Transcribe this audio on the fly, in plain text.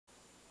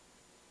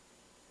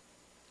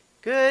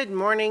Good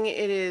morning.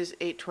 It is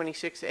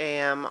 8:26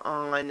 a.m.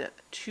 on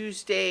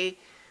Tuesday,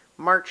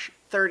 March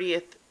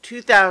 30th,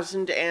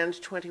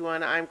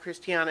 2021. I'm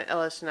Christiana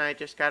Ellis, and I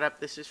just got up.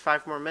 This is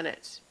 5 more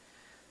minutes.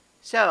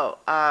 So,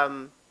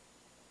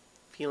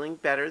 feeling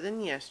better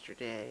than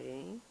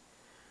yesterday.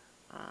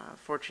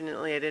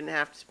 Fortunately, I didn't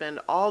have to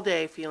spend all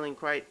day feeling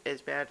quite as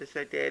bad as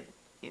I did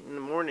in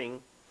the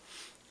morning.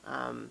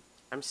 I'm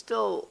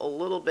still a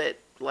little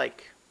bit,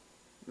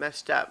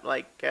 messed up.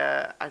 I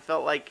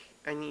felt like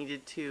I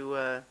needed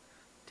to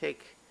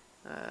take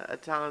a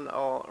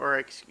Tylenol or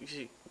an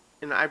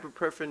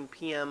ibuprofen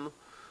PM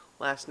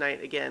last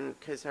night again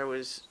because I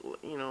was,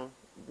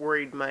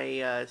 worried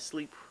my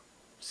sleep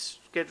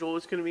schedule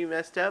was going to be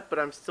messed up, but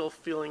I'm still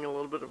feeling a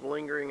little bit of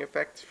lingering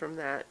effects from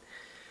that.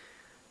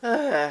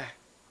 Uh,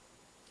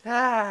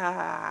 that's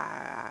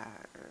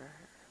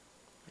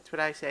what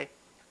I say.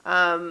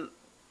 I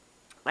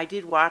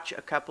did watch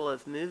a couple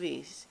of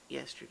movies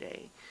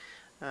yesterday.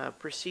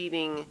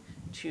 Proceeding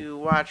to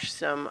watch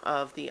some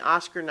of the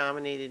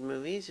Oscar-nominated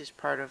movies as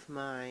part of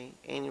my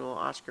annual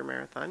Oscar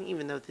marathon,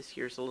 even though this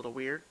year's a little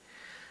weird.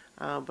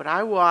 But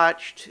I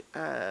watched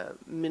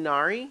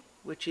Minari,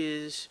 which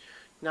is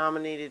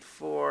nominated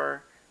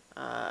for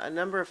a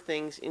number of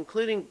things,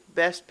 including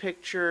Best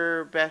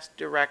Picture, Best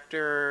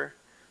Director,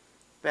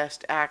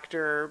 Best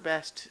Actor,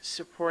 Best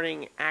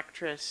Supporting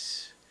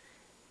Actress,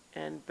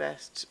 and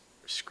Best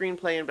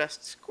Screenplay and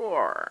Best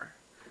Score.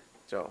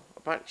 So, a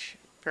bunch.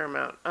 Fair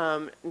amount.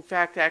 In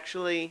fact,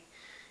 actually,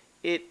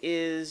 it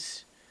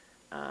is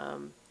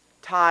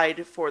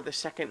tied for the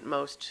second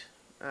most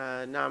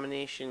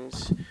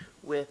nominations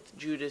with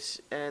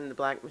Judas and the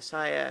Black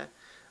Messiah,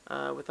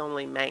 with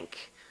only Mank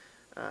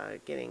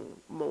getting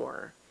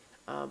more.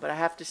 But I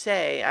have to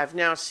say, I've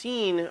now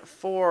seen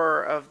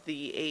 4 of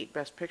the 8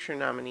 Best Picture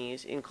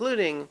nominees,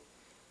 including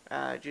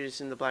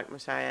Judas and the Black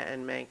Messiah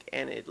and Mank,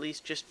 and at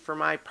least just for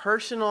my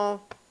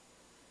personal,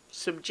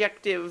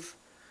 subjective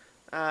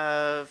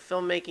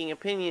filmmaking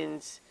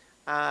opinions,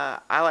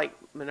 I like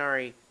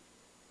Minari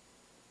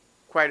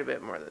quite a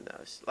bit more than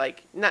those.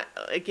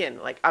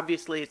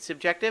 Obviously it's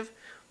subjective,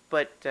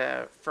 but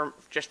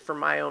for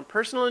my own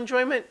personal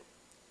enjoyment,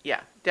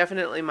 yeah,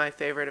 definitely my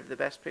favorite of the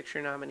Best Picture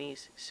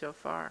nominees so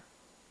far.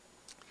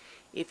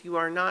 If you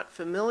are not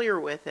familiar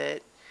with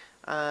it,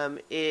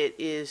 it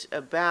is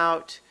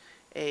about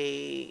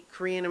a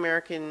Korean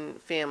American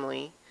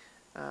family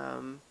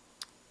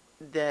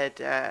that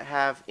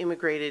have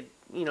immigrated.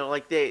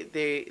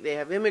 They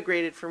have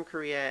immigrated from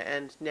Korea,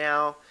 and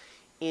now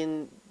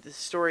in the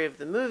story of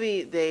the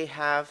movie, they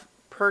have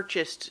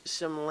purchased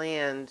some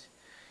land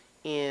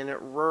in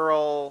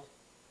rural,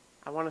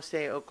 I want to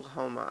say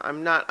Oklahoma.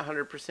 I'm not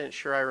 100%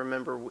 sure I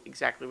remember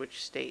exactly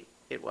which state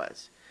it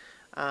was.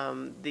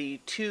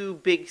 The 2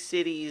 big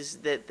cities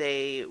that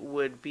they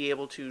would be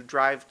able to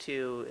drive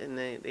to and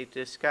they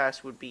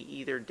discuss would be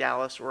either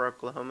Dallas or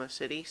Oklahoma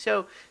City.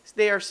 So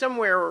they are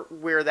somewhere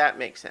where that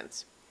makes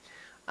sense.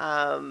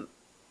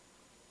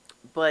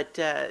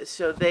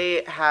 So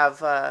they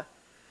have,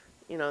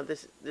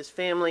 this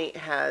family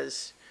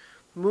has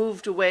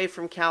moved away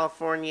from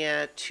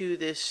California to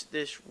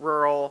this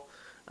rural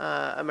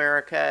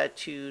America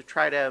to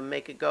try to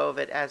make a go of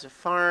it as a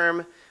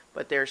farm.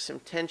 But there's some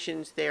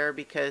tensions there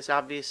because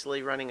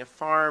obviously running a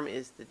farm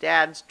is the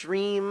dad's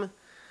dream.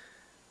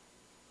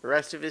 The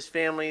rest of his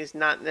family is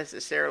not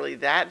necessarily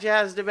that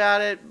jazzed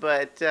about it,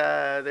 but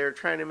they're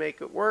trying to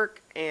make it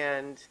work,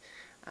 and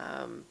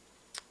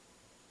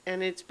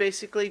it's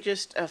basically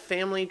just a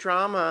family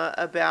drama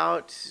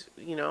about,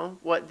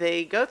 what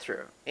they go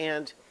through.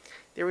 And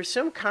there was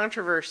some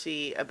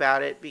controversy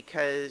about it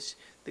because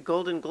the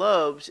Golden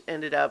Globes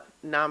ended up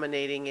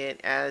nominating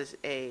it as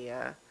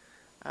a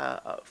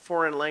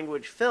foreign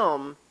language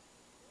film.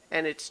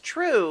 And it's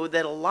true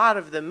that a lot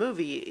of the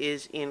movie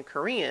is in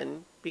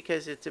Korean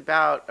because it's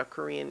about a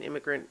Korean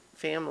immigrant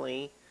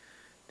family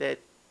that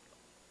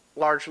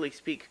largely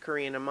speak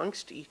Korean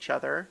amongst each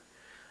other.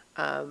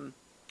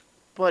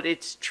 But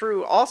it's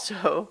true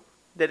also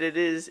that it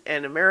is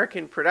an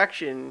American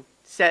production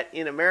set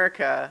in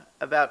America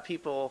about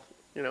people,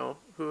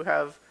 who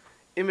have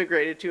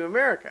immigrated to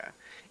America.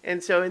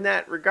 And so in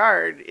that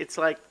regard, it's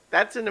like,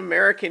 that's an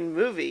American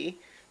movie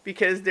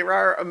because there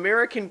are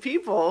American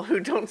people who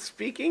don't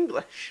speak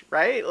English,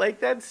 right?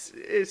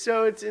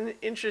 So it's an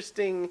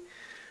interesting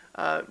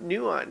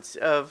nuance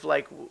of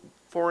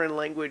foreign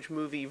language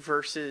movie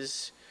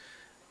versus,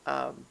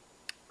 a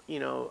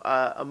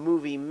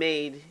movie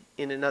made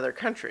in another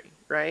country,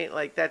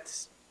 right?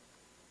 That's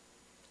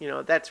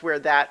where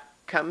that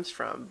comes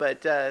from.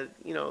 But,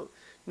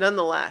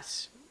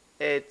 nonetheless,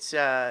 it's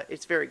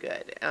very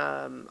good.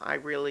 I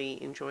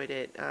really enjoyed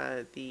it.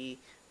 The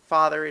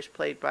father is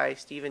played by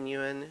Stephen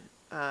Ewan,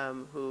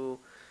 who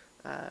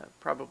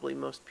probably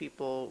most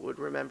people would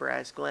remember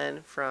as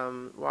Glenn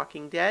from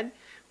Walking Dead,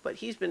 but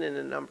he's been in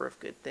a number of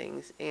good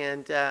things.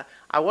 And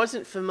I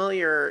wasn't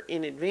familiar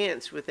in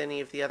advance with any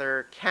of the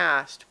other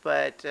cast,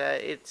 but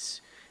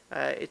it's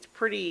It's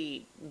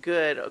pretty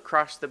good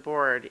across the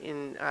board.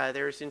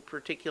 There's in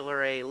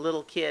particular a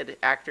little kid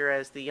actor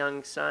as the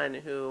young son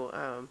who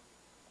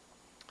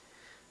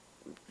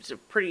is a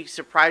pretty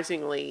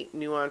surprisingly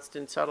nuanced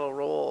and subtle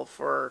role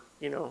for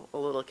a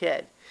little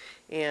kid,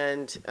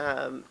 and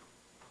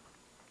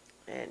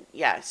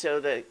yeah, so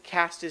the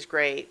cast is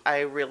great. I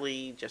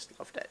really just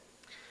loved it.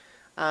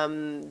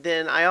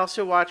 Then I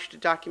also watched a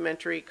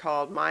documentary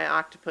called My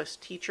Octopus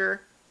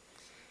Teacher,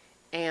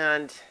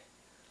 and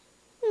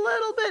a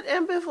little bit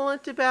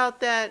ambivalent about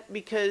that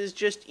because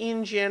just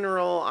in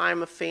general,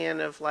 I'm a fan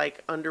of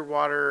like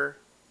underwater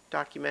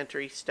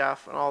documentary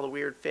stuff and all the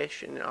weird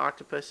fish and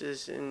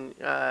octopuses and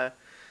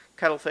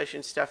cuttlefish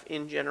and stuff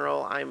in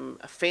general. I'm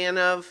a fan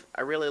of.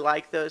 I really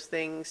like those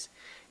things.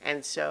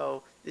 And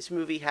so this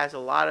movie has a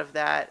lot of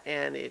that,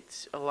 and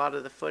a lot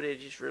of the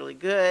footage is really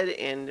good,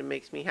 and it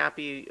makes me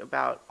happy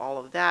about all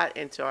of that,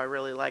 and so I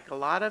really like a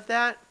lot of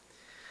that.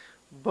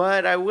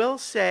 But I will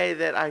say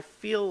that I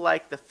feel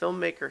like the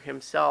filmmaker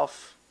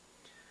himself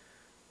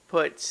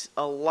puts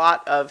a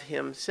lot of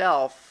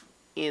himself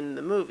in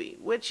the movie,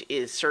 which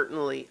is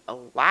certainly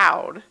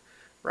allowed,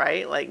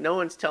 right? Like, no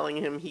one's telling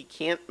him he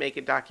can't make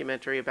a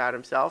documentary about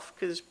himself,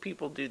 because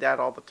people do that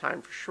all the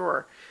time for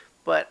sure.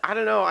 But I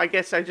don't know, I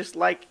guess I just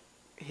like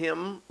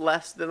him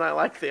less than I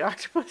like the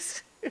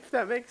octopus, if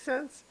that makes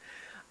sense.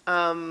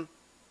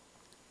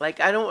 Like,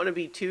 I don't want to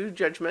be too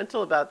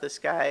judgmental about this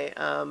guy,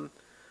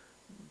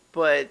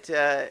 but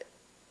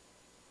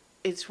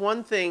it's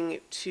one thing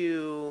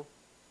to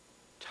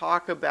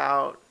talk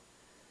about,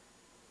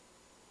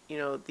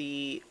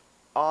 the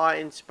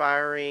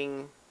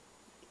awe-inspiring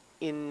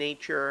in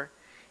nature,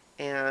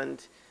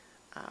 and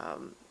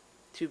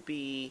to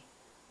be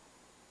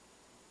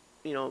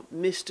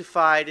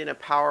mystified in a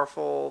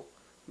powerful,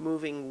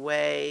 moving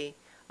way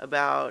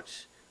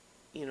about,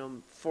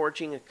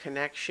 forging a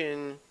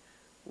connection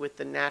with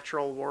the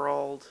natural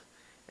world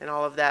and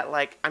all of that.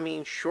 Like, I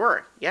mean,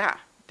 sure, yeah,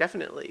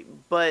 definitely.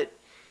 But,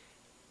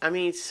 I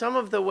mean, some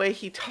of the way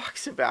he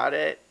talks about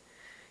it,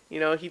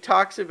 he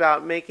talks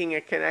about making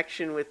a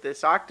connection with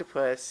this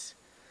octopus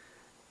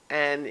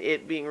and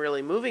it being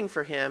really moving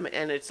for him.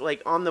 And it's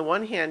like, on the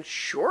one hand,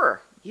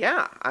 sure,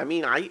 yeah, I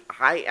mean, I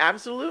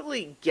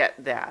absolutely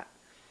get that.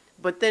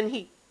 But then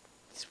he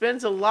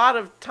spends a lot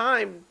of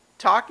time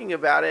talking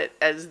about it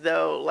as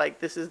though, like,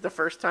 this is the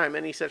first time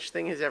any such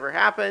thing has ever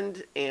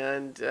happened,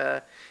 and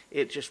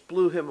it just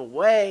blew him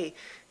away.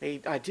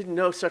 I didn't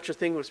know such a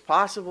thing was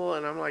possible,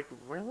 and I'm like,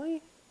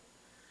 really?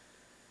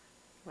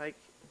 Like,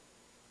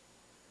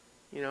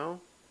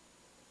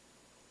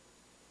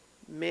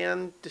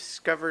 man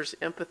discovers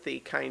empathy,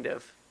 kind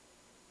of.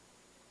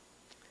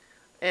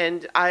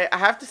 And I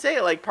have to say,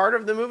 like, part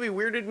of the movie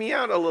weirded me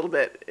out a little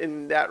bit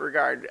in that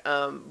regard.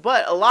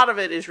 But a lot of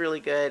it is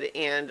really good.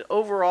 And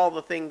overall,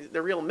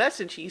 the real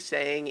message he's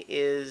saying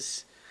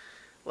is,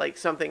 like,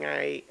 something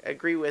I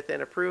agree with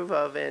and approve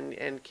of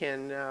and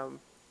can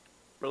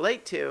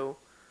relate to.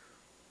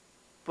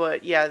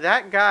 But yeah,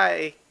 that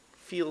guy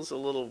feels a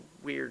little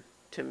weird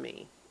to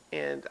me.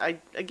 And I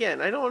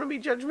don't want to be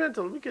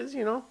judgmental because,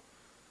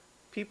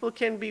 people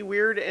can be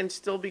weird and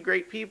still be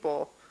great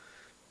people.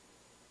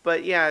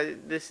 But yeah,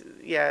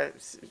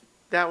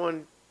 that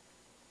one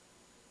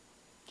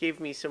gave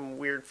me some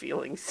weird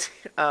feelings.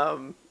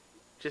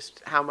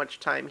 Just how much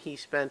time he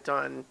spent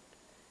on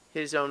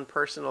his own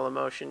personal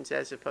emotions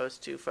as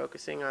opposed to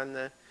focusing on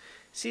the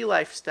sea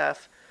life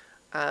stuff.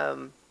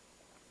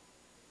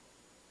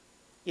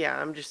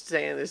 Yeah, I'm just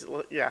saying this.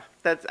 Yeah,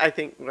 that's, I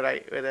think, what I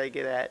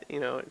get at.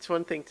 It's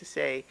one thing to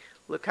say,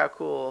 look how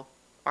cool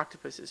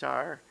octopuses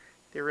are.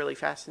 They're really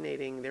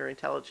fascinating. They're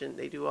intelligent.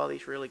 They do all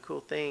these really cool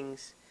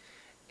things.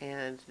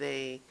 And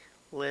they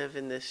live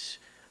in this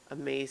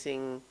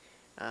amazing,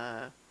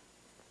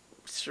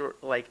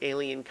 like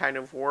alien kind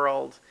of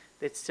world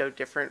that's so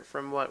different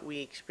from what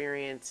we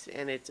experience.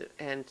 And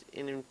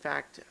in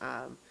fact,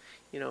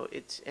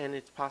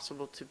 it's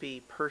possible to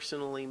be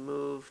personally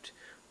moved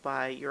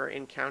by your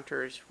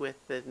encounters with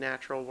the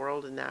natural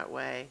world in that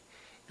way.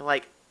 And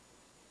like,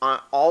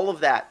 all of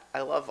that,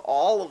 I love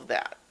all of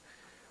that.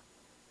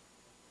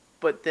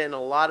 But then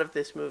a lot of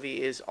this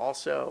movie is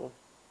also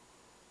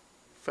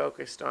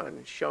focused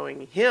on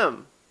showing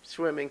him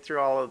swimming through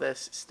all of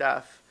this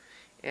stuff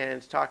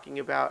and talking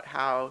about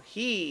how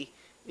he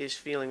is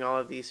feeling all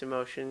of these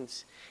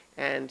emotions,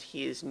 and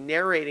he is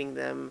narrating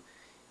them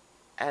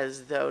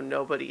as though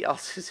nobody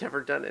else has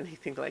ever done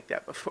anything like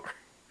that before.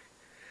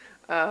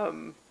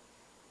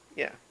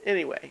 Yeah,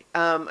 anyway,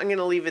 I'm going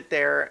to leave it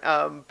there,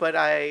 but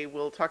I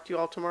will talk to you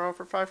all tomorrow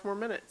for 5 more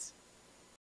minutes.